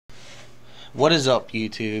What is up,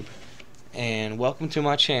 YouTube? And welcome to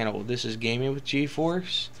my channel. This is Gaming with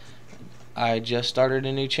GeFoRcE. I just started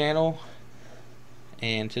a new channel,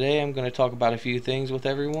 and today I'm going to talk about a few things with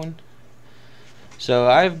everyone. So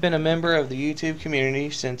I've been a member of the YouTube community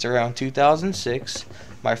since around 2006.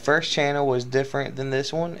 My first channel was different than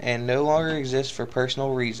this one and no longer exists for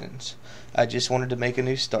personal reasons. I just wanted to make a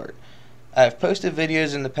new start. I've posted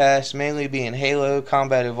videos in the past, mainly being Halo,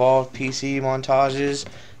 Combat Evolved, PC montages,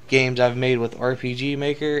 games I've made with RPG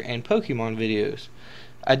Maker, and Pokemon videos.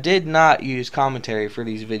 I did not use commentary for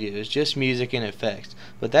these videos, just music and effects,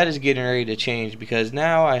 but that is getting ready to change because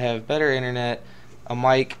now I have better internet, a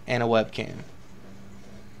mic, and a webcam.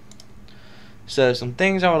 So some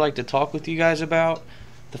things I would like to talk with you guys about.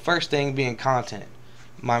 The first thing being content.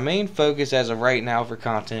 My main focus as of right now for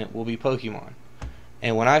content will be Pokemon.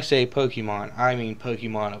 And when I say Pokemon, I mean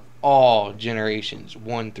Pokemon of all generations,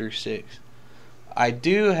 1 through 6. I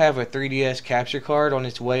do have a 3DS capture card on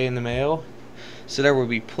its way in the mail, so there will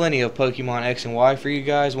be plenty of Pokemon X and Y for you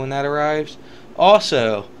guys when that arrives.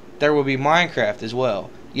 Also, there will be Minecraft as well.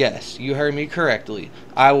 Yes, you heard me correctly.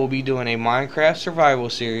 I will be doing a Minecraft survival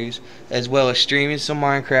series, as well as streaming some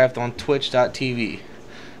Minecraft on twitch.tv.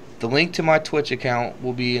 The link to my Twitch account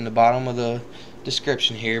will be in the bottom of the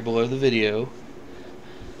description here below the video.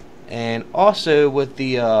 And also with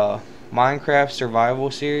the Minecraft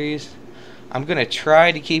survival series, I'm going to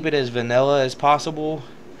try to keep it as vanilla as possible.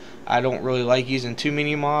 I don't really like using too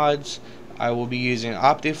many mods. I will be using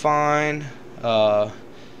Optifine,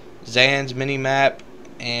 Zan's Minimap,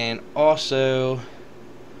 and also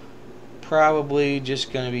probably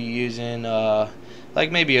just going to be using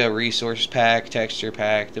like maybe a resource pack, texture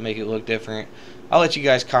pack to make it look different. I'll let you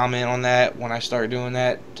guys comment on that when I start doing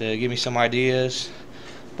that to give me some ideas.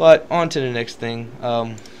 But on to the next thing.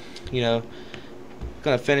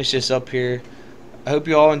 Gonna finish this up here. I hope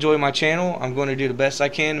you all enjoy my channel. I'm going to do the best I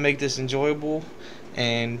can to make this enjoyable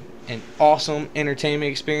and an awesome entertainment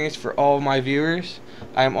experience for all of my viewers.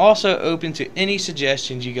 I am also open to any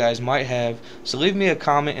suggestions you guys might have, so leave me a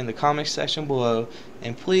comment in the comment section below,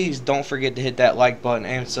 and please don't forget to hit that like button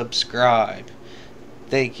and subscribe.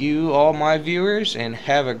 Thank you all my viewers, and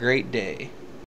have a great day.